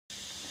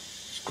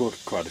scored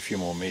quite a few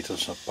more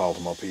meters. I've piled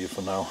them up here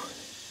for now.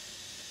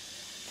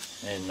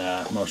 And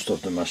most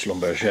of them are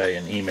Schlumberger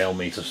and email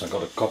meters. I've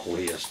got a couple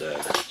here as the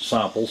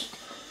samples.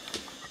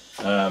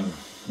 Yeah,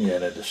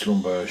 they're the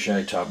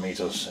Schlumberger type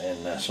meters,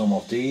 and some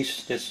of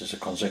these, this is a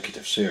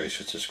consecutive series,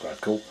 which is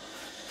quite cool.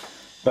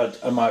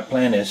 But my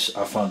plan is,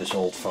 I found this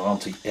old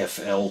Ferranti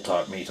FL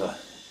type meter,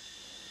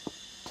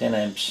 10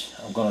 amps.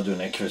 I'm gonna do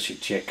an accuracy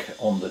check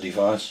on the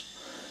device.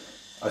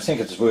 I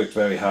think it's worked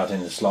very hard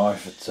in its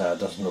life. It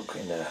doesn't look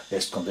in the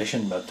best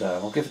condition, but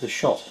we'll give it a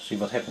shot, see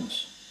what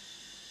happens.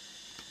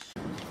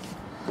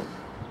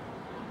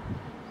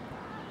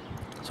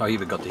 So here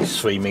we got these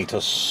 3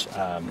 meters.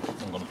 I'm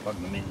going to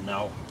plug them in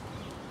now.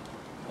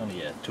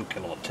 Only a 2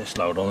 kilowatt test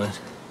load on it.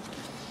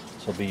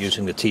 So I'll be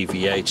using the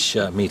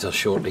TVH meter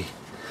shortly.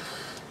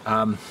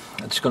 I'm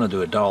just going to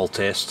do a dial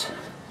test.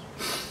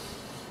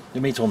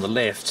 The meter on the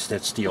left,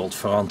 that's the old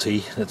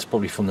Ferranti. That's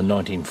probably from the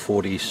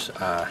 1940s.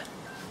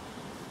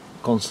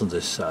 Constant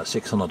is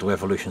 600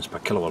 revolutions per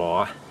kilowatt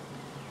hour.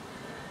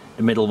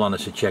 The middle one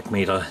is a check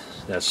meter.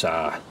 That's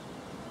an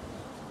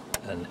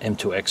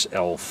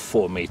M2XL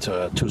 4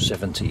 meter,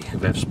 270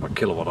 revs per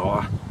kilowatt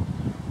hour.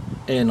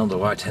 And on the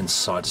right hand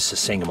side is the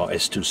Sangamo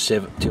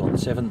S207,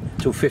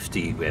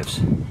 250 revs.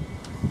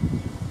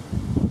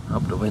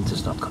 Hope the wind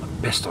is not going to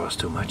pester us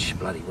too much,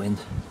 bloody wind.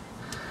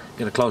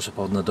 Get a close up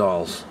on the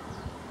dials.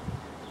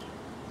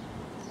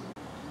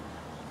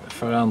 The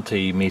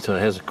Ferranti meter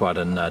has quite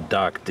a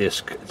dark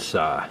disc. It's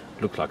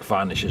looks like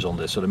varnishes on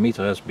this, so the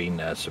meter has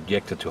been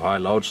subjected to high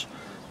loads.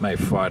 May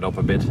have fried up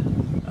a bit.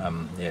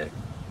 Yeah,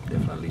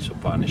 definitely some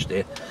varnish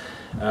there.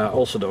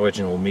 Also the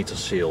original meter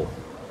seal.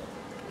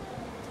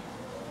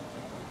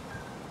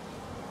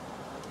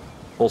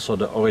 Also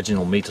the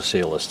original meter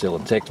seal is still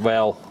intact.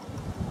 Well,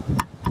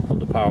 on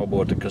the power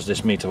board, because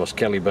this meter was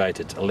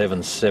calibrated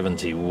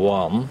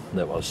 1171,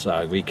 that was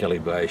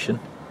recalibration.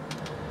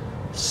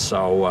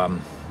 So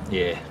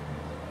yeah,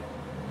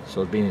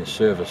 so it's been in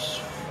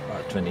service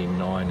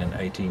 29 and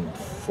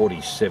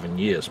 1847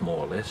 years more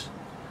or less.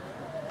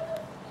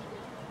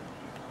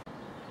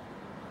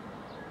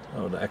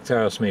 Oh, the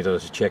Actaris meter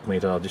is a check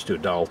meter. I'll just do a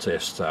dial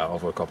test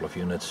over a couple of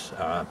units.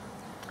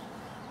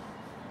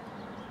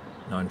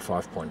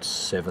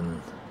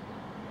 95.7,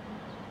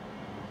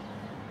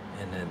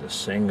 and then the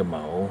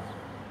Sangamo.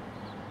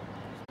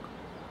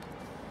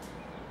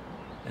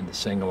 And the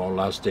Sangamo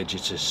last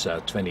digits is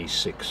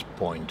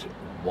 26.1.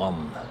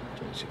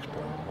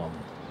 26.1.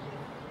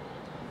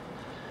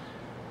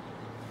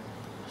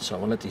 So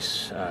I'll let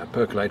these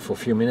percolate for a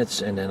few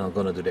minutes, and then I'm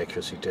going to do the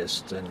accuracy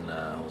test, and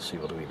I'll see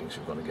what readings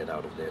we're going to get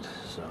out of that.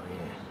 So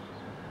yeah.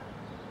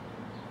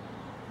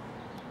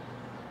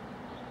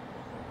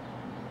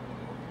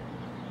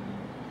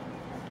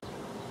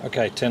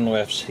 Okay, 10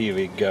 revs, here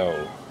we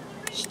go.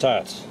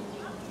 Start.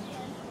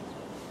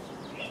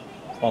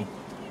 1,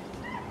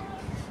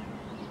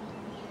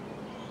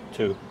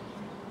 2,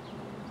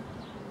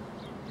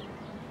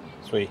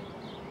 3,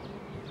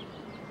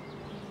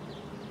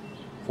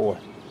 4,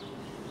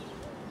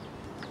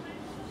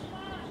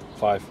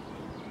 5,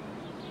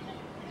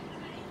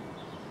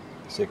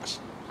 6,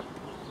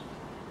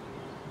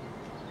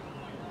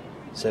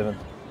 7,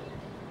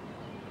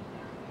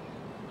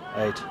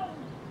 8,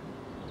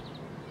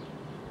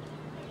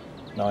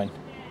 9,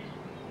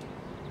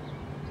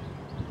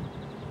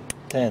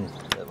 10.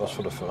 That was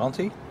for the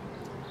Ferranti.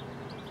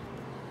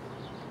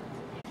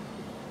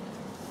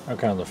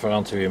 Okay, on the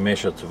Ferranti we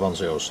measured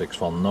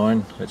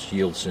 10619, which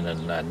yields in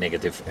a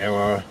negative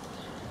error.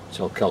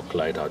 So I'll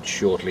calculate out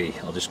shortly.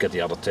 I'll just get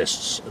the other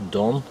tests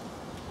done.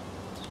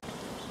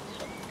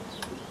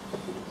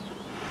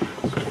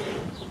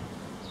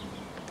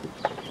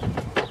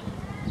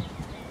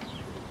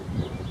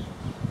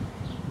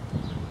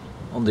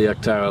 On the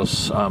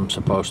Actaris I'm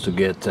supposed to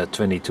get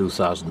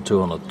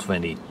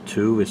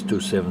 22,222 with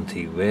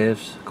 270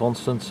 revs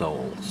constant, so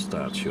I'll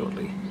start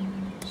shortly.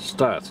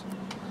 Start.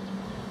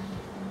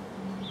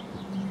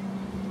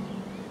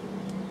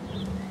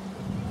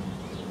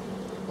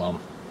 One.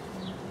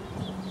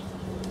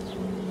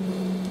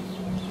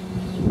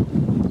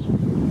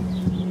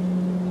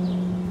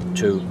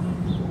 2.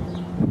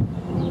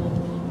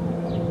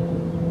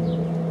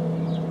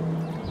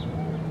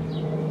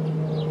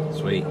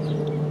 3.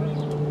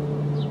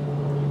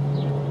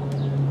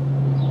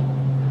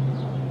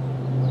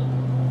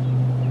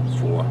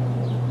 4.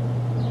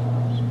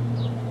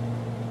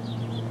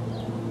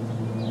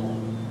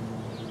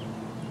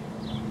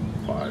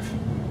 5.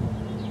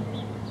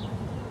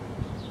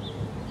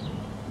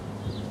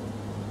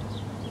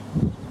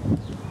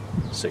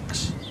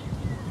 6.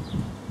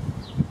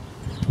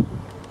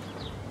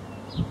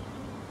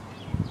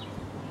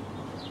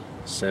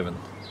 7.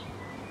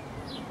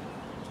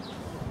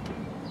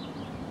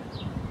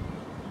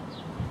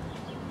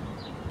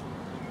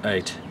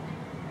 8.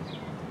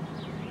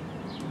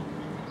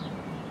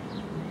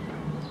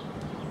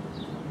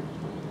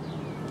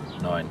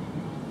 9.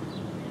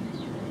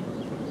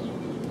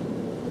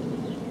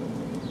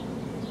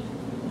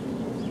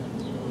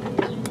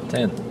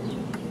 10.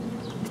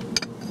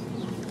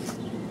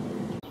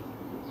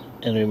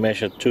 and we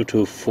measured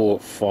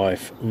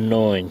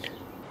 22459.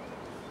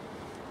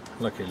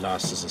 Lucky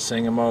last is a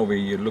Sangamo, where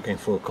you're looking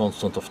for a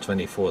constant of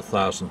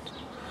 24,000.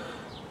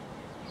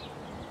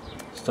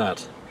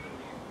 Start.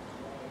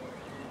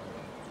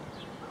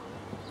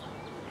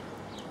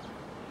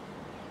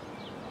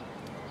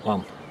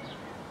 One.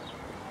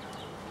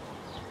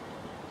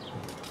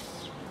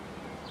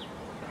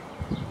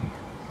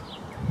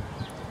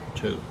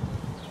 Two.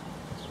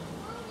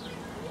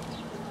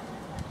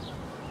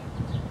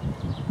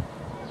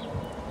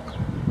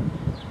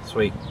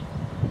 Three.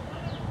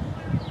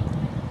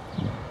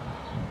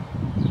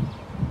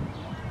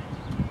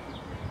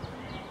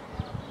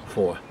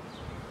 Four.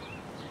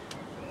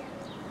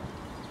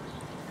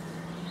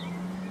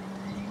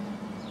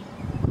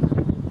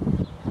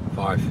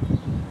 Five.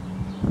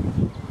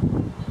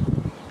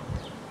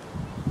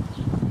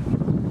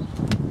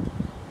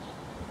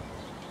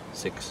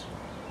 Six.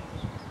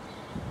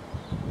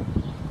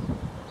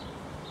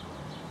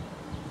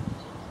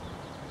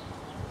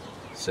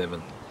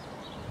 Seven.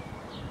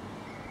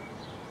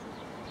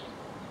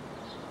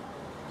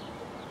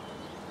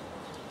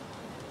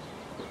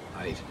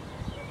 Eight.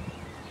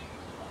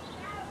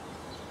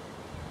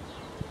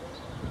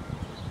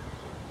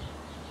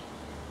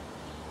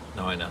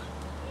 Nine.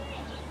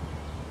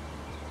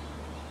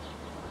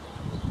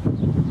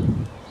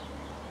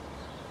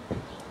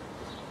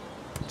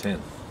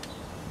 10.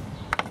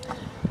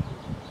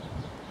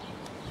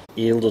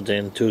 Yielded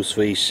in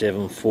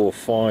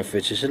 23745,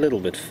 which is a little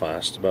bit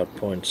fast, about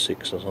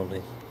 0.6 or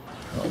something.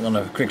 I'm going to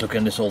have a quick look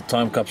in this old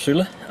time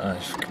capsule.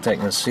 I've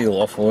taken the seal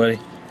off already.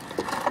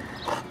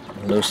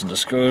 Loosened the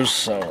screws,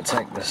 so I'll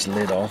take this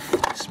lid off,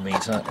 this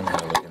meter, and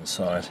have a look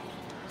inside.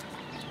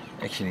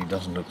 Actually, it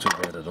doesn't look too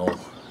bad at all.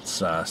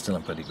 It's still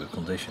in pretty good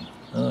condition.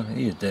 Oh,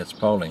 here's dead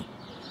spouting.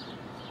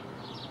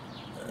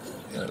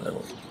 Got a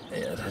little,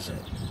 yeah,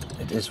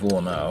 it is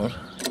worn out.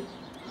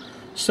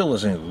 Still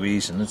isn't a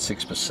reason, it's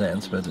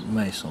 6%, but it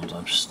may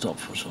sometimes stop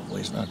for some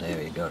reason. Oh,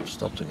 there you go, it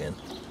stopped again.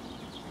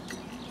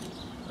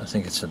 I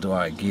think it's a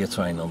dry gear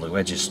train on the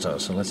register,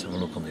 so let's have a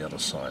look on the other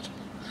side.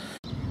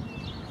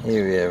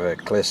 Here we have a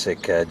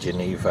classic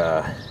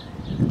Geneva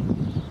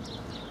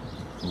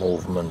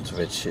movement,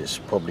 which is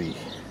probably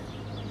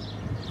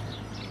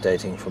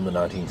dating from the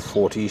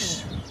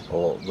 1940s,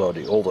 although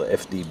the older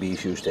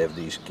FDBs used to have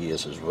these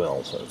gears as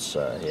well, so it's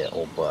yeah,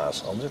 all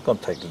brass. I'm just going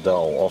to take the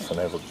dial off and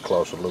have a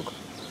closer look.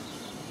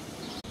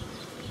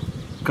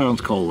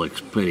 Current coil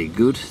looks pretty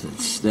good.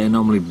 They're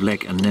normally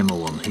black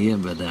enamel on here,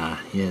 but yeah,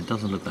 it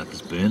doesn't look like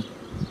it's burned.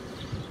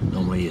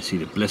 Normally you see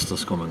the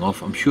blisters coming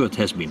off. I'm sure it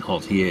has been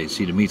hot here. You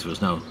see the meter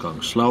is now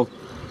going slow,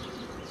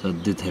 so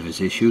it did have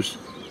its issues.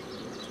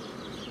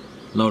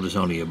 Load is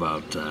only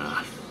about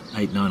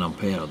 8-9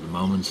 ampere at the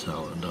moment,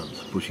 so I'm not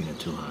pushing it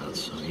too hard,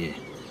 so yeah.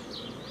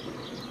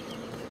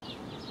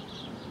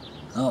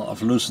 Well,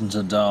 I've loosened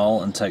the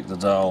dial and take the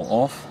dial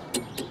off.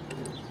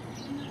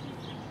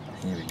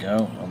 Here we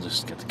go. I'll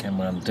just get the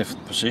camera in a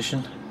different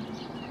position.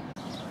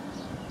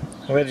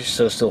 The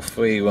register is still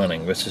free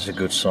running, which is a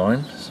good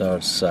sign. So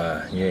it's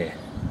yeah,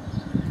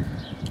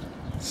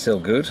 still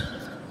good.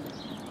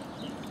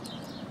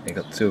 You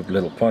got two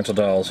little pointer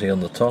dials here on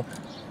the top.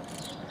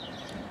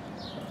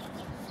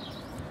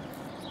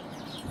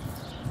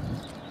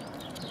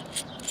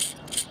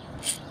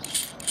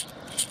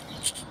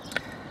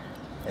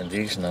 And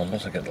these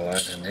numbers, I got the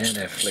light in there,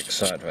 they flick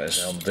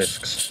sideways on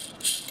discs.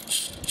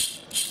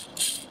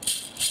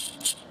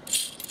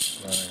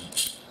 9,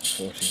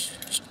 40.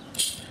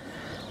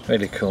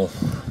 Really cool,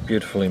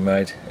 beautifully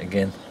made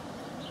again.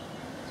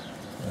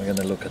 We're going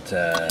to look at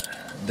the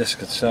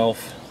disc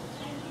itself.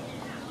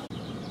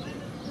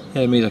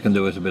 Yeah, the meter can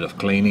do with a bit of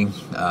cleaning.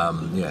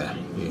 Yeah.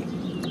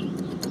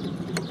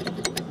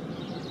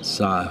 It's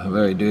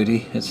very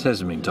dirty. It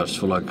hasn't been touched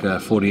for like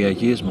 48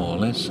 years more or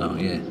less, so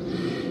yeah.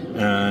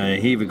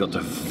 Here we got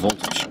the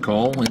voltage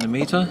coil in the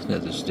meter,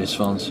 that is this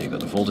one, so you got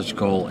the voltage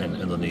coil, and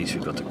underneath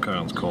you got the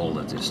current coil,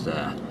 that is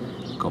the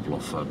couple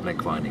of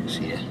black windings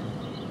here.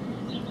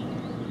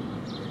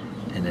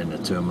 And then the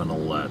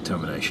terminal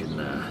termination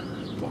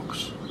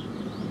box.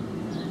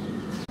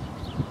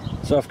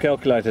 So I've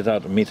calculated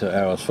out the meter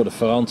errors. For the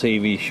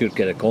Ferranti we should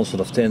get a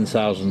constant of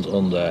 10,000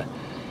 on the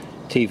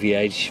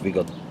TVH. We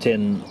got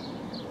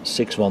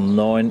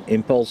 10,619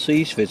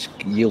 impulses, which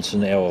yields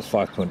an error of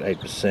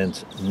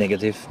 5.8%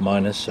 negative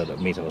minus, so that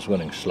meter was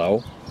running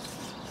slow.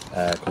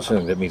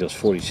 Considering that meter is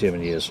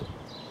 47 years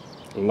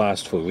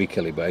last for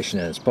recalibration,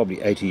 and it's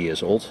probably 80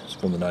 years old, it's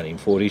from the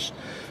 1940s.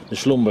 The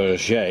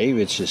Schlumberger,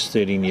 which is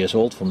 13 years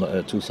old, from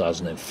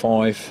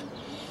 2005.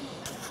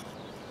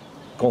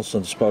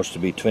 Constant is supposed to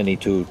be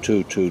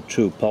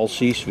 22,222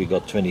 pulses. We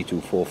got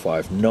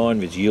 22,459,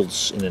 which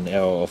yields in an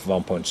error of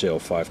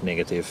 1.05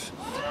 negative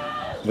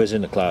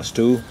within the class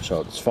 2,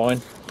 so that's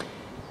fine.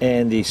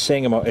 And the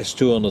Sangamo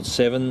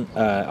S207,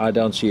 I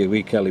don't see a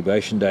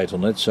recalibration date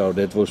on it, so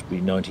that was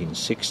be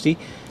 1960.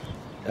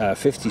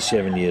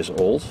 57 years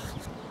old.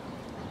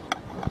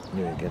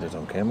 You get it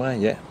on camera,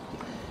 yeah.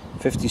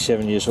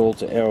 57 years old,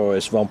 the error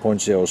is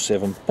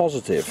 1.07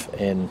 positive,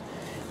 and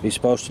We're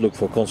supposed to look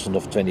for a constant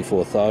of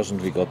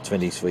 24,000. We got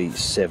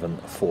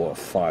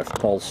 23,745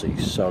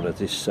 pulses, so that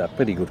is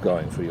pretty good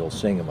going for the old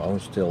Singamo,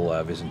 still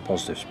within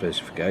positive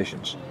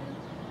specifications.